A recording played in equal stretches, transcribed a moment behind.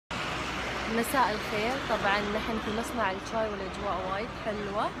مساء الخير. طبعا نحن في مصنع الشاي والاجواء وايد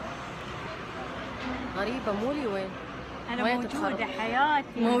حلوه. غريبه مولي وين؟ أنا وين موجودة تتخرج؟ حياتي.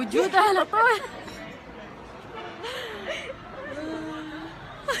 موجوده على طول.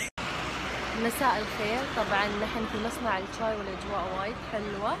 مساء الخير. طبعا نحن في مصنع الشاي والاجواء وايد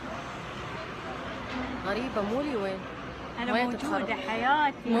حلوه. غريبه مولي وين؟ أنا وين موجودة تتخرج؟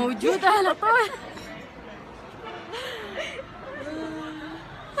 حياتي. موجوده على طول.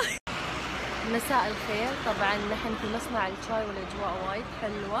 مساء الخير. طبعا نحن في مصنع الشاي والاجواء وايد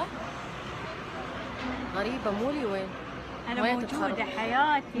حلوه. غريبه مولي وين؟ أنا وين موجودة تتخرج؟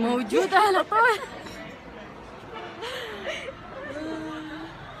 حياتي. موجوده على طول.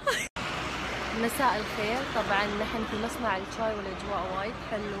 مساء الخير. طبعا نحن في مصنع الشاي والاجواء وايد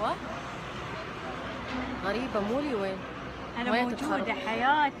حلوه. غريبه مولي وين؟ أنا وين موجودة تتخرج؟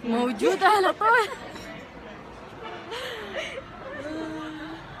 حياتي. موجوده على طول.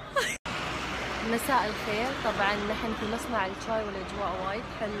 مساء الخير. طبعا نحن في مصنع الشاي والاجواء وايد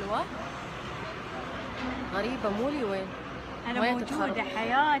حلوه. غريبه مولي وين؟ أنا وين موجودة تتخرج؟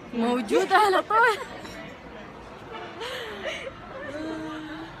 حياتي. موجوده على طول.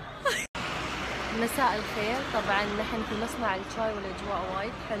 مساء الخير. طبعا نحن في مصنع الشاي والاجواء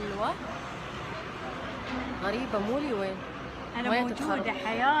وايد حلوه. غريبه مولي وين؟ أنا وين موجودة تتخرج؟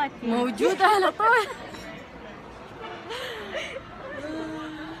 حياتي. موجوده على طول.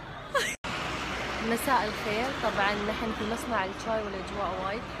 مساء الخير. طبعا نحن في مصنع الشاي والاجواء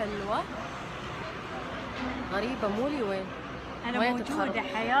وايد حلوه. غريبه مولي وين؟ أنا وين موجودة تتخرج؟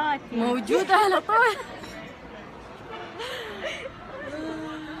 حياتي. موجوده على طول.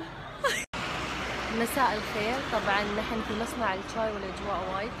 مساء الخير. طبعا نحن في مصنع الشاي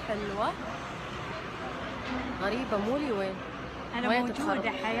والاجواء وايد حلوه. غريبه مولي وين؟ أنا وين موجودة تتخرج؟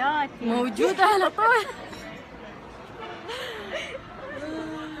 حياتي. موجوده على طول.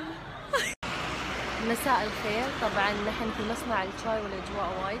 مساء الخير. طبعا نحن في مصنع الشاي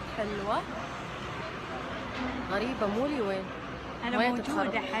والاجواء وايد حلوه. غريبه مولي وين؟ أنا وين موجودة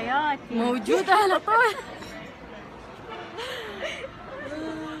تتخرج؟ حياتي. موجوده على طول.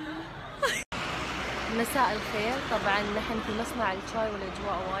 مساء الخير. طبعا نحن في مصنع الشاي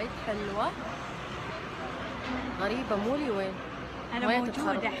والاجواء وايد حلوه. غريبه مولي وين؟ أنا وين موجودة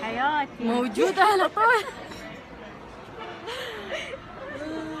تتخرج؟ حياتي. موجوده على طول.